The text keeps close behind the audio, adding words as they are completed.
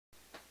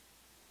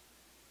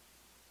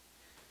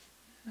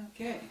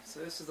Okay, so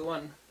this is the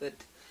one that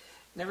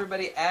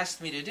everybody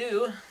asked me to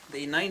do,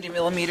 the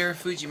 90mm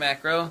Fuji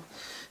macro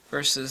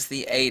versus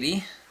the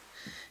 80.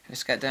 I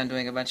just got done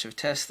doing a bunch of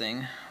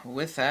testing.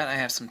 With that, I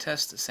have some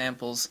test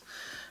samples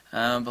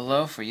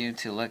below for you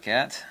to look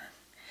at.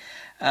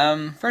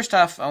 First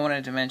off, I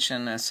wanted to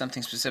mention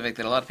something specific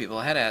that a lot of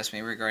people had asked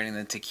me regarding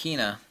the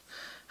Takina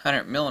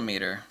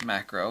 100mm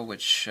macro,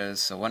 which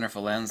is a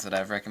wonderful lens that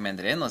I've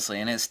recommended endlessly,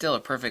 and it's still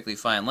a perfectly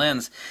fine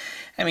lens.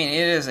 I mean,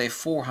 it is a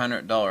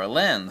 $400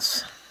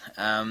 lens.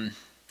 But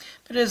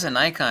it is a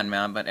Nikon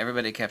mount, but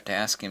everybody kept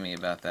asking me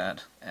about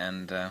that,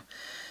 and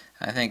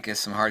I think it's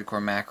some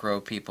hardcore macro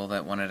people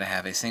that wanted to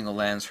have a single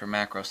lens for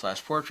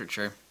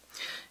macro/portraiture,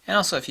 and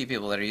also a few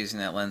people that are using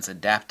that lens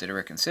adapted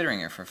or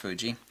considering it for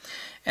Fuji.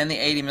 And the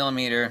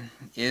 80mm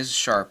is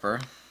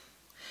sharper.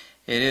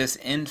 It is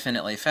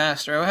infinitely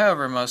faster.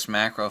 However, most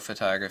macro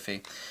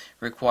photography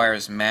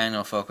requires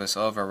manual focus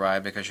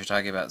override because you're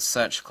talking about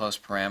such close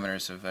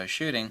parameters of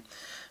shooting.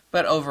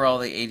 But overall,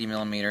 the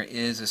 80mm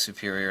is a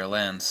superior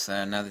lens.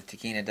 Now, the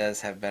Takina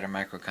does have better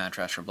micro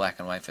contrast for black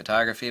and white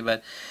photography,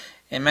 but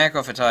in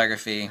macro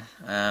photography,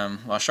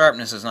 while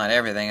sharpness is not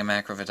everything, in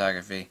macro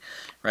photography,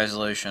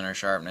 resolution or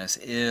sharpness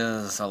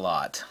is a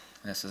lot.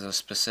 This is a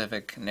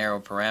specific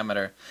narrow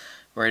parameter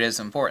where it is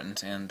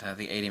important, and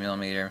the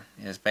 80mm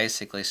is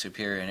basically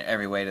superior in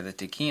every way to the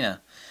Takina,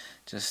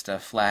 just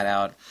flat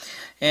out.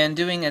 And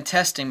doing a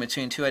testing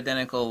between two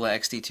identical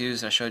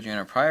XT2s I showed you in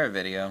a prior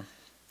video,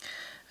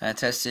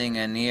 testing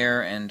a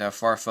near and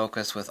far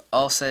focus with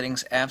all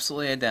settings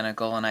absolutely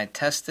identical, and I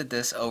tested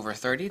this over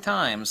 30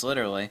 times,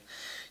 literally,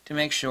 to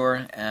make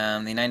sure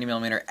the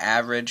 90mm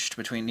averaged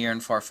between near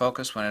and far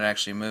focus when it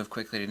actually moved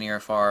quickly to near,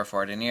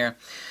 far to near,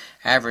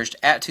 averaged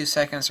at 2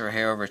 seconds or a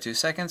hair over 2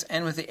 seconds,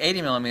 and with the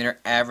 80mm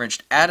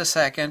averaged at a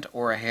second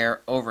or a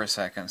hair over a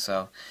second.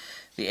 So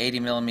the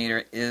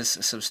 80mm is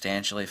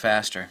substantially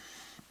faster.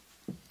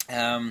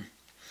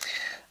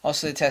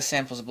 Also, the test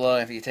samples below,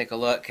 if you take a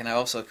look, and I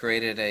also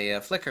created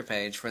a Flickr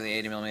page for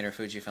the 80mm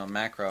Fujifilm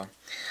macro.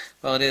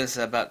 Well, it is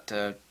about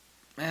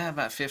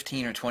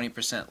 15 or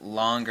 20%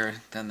 longer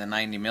than the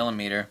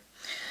 90mm.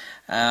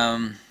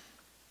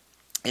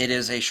 It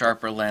is a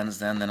sharper lens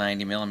than the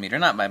 90mm,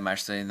 not by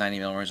much. The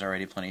 90mm is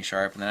already plenty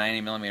sharp, and the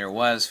 90mm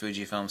was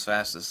Fujifilm's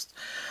fastest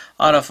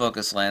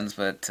autofocus lens,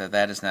 but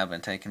that has now been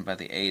taken by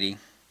the 80.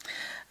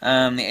 The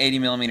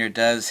 80mm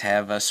does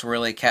have a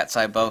swirly cat's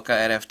eye bokeh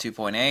at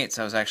f2.8,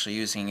 so I was actually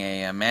using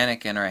a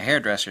mannequin or a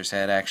hairdresser's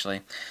head,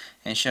 actually,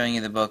 and showing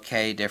you the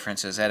bokeh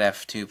differences at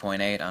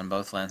f2.8 on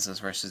both lenses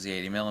versus the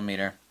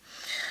 80mm.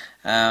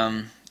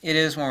 It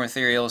is more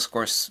ethereal. Of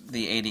course,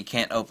 the 80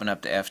 can't open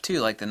up to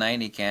f2 like the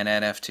 90 can.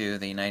 At f2,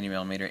 the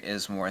 90mm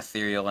is more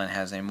ethereal and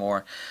has a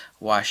more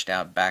washed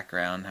out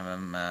background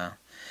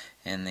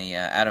in the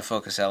out of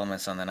focus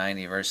elements on the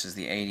 90 versus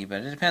the 80,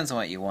 but it depends on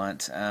what you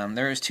want.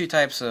 There's two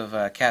types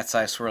of cat's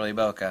eye swirly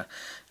bokeh.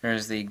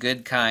 There's the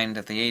good kind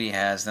that the 80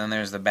 has, then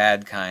there's the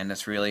bad kind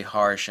that's really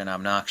harsh and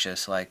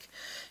obnoxious, like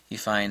you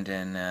find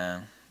in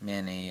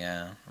many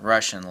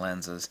Russian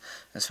lenses,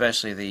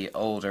 especially the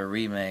older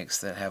remakes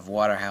that have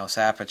Waterhouse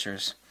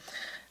apertures.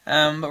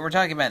 But we're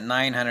talking about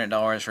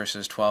 $900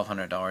 versus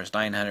 $1,200.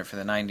 $900 for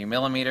the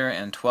 90mm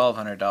and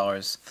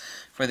 $1,200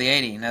 for the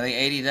 80. Now, the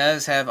 80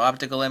 does have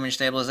optical image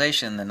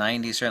stabilization. The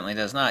 90 certainly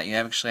does not. You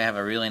actually have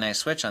a really nice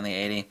switch on the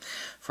 80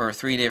 for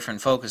 3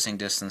 different focusing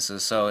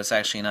distances, so it's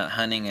actually not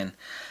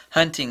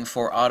hunting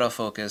for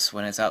autofocus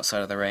when it's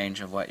outside of the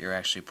range of what you're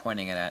actually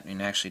pointing it at.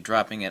 And actually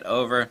dropping it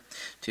over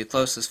to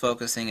closest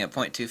focusing at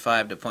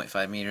 0.25 to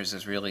 0.5 meters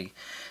is really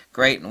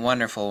great and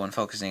wonderful when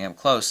focusing up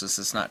close, as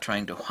it's not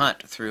trying to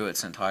hunt through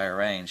its entire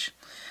range.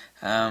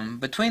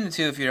 Between the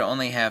two, if you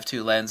only have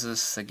 2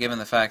 lenses, given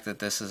the fact that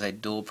this is a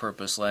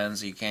dual-purpose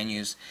lens you can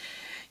use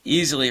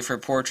easily for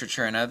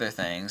portraiture and other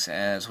things,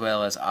 as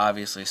well as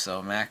obviously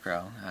so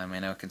macro. I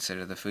mean, I would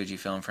consider the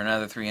Fujifilm for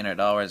another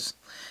 $300,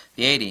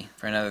 the 80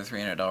 for another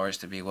 $300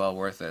 to be well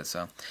worth it.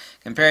 So,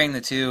 comparing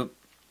the two,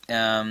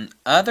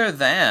 other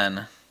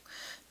than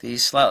the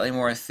slightly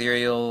more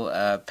ethereal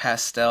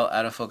pastel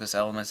out-of-focus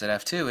elements at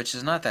f2, which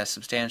is not that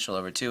substantial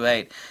over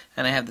 2.8,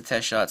 and I have the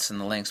test shots in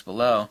the links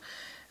below,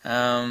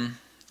 the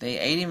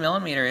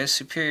 80mm is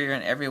superior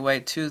in every way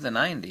to the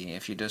 90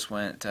 if you just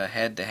went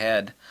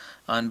head-to-head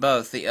on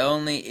both. The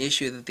only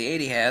issue that the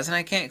 80 has, and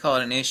I can't call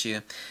it an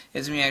issue,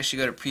 is when you actually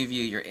go to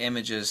preview your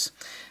images,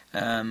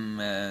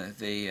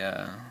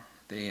 the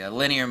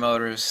linear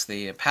motors,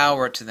 the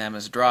power to them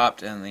is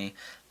dropped, and the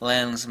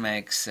lens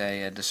makes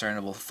a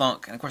discernible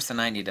thunk. And of course the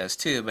 90 does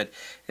too, but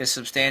it's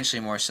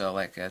substantially more so,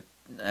 like a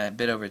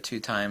bit over 2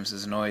 times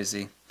as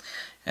noisy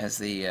as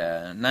the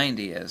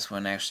 90 is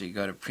when actually you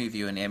go to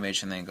preview an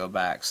image and then go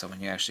back. So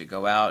when you actually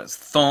go out, it's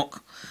thunk,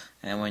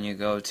 and when you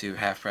go to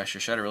half pressure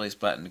shutter release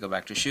button to go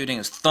back to shooting,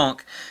 it's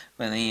thunk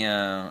when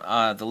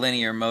the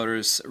linear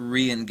motors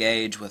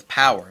re-engage with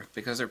power,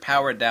 because they're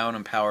powered down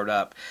and powered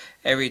up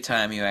every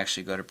time you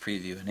actually go to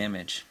preview an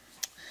image.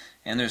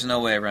 And there's no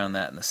way around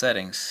that in the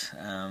settings.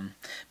 But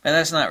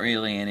that's not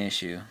really an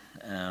issue.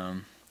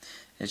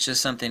 It's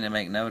just something to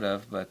make note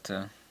of, but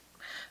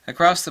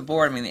across the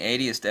board, I mean, the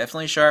 80 is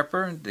definitely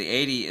sharper. The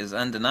 80 is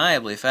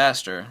undeniably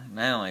faster.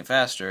 Not only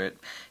faster, it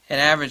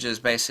averages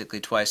basically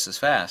twice as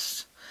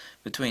fast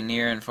between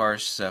near and far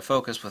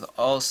focus, with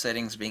all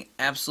settings being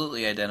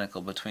absolutely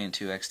identical between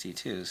two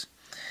X-T2s.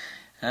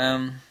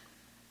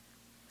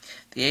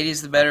 The 80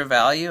 is the better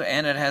value,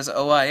 and it has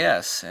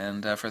OIS.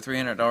 And for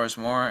 $300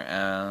 more,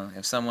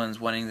 if someone's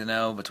wanting to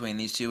know between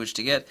these two which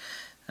to get,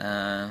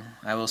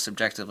 I will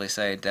subjectively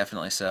say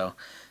definitely so.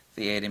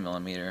 The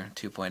 80mm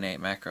 2.8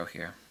 macro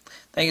here.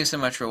 Thank you so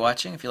much for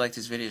watching. If you like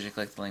these videos, you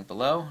click the link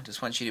below.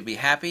 Just want you to be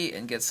happy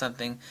and get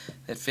something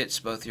that fits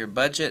both your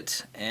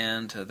budget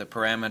and the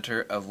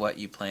parameter of what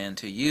you plan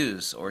to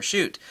use or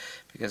shoot.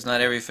 Because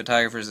not every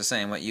photographer is the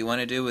same. What you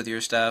want to do with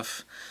your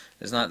stuff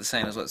is not the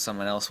same as what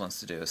someone else wants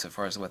to do, so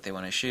far as what they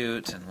want to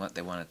shoot and what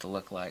they want it to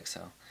look like.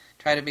 So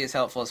try to be as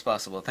helpful as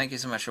possible. Thank you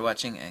so much for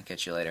watching, and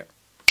catch you later.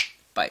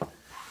 Bye.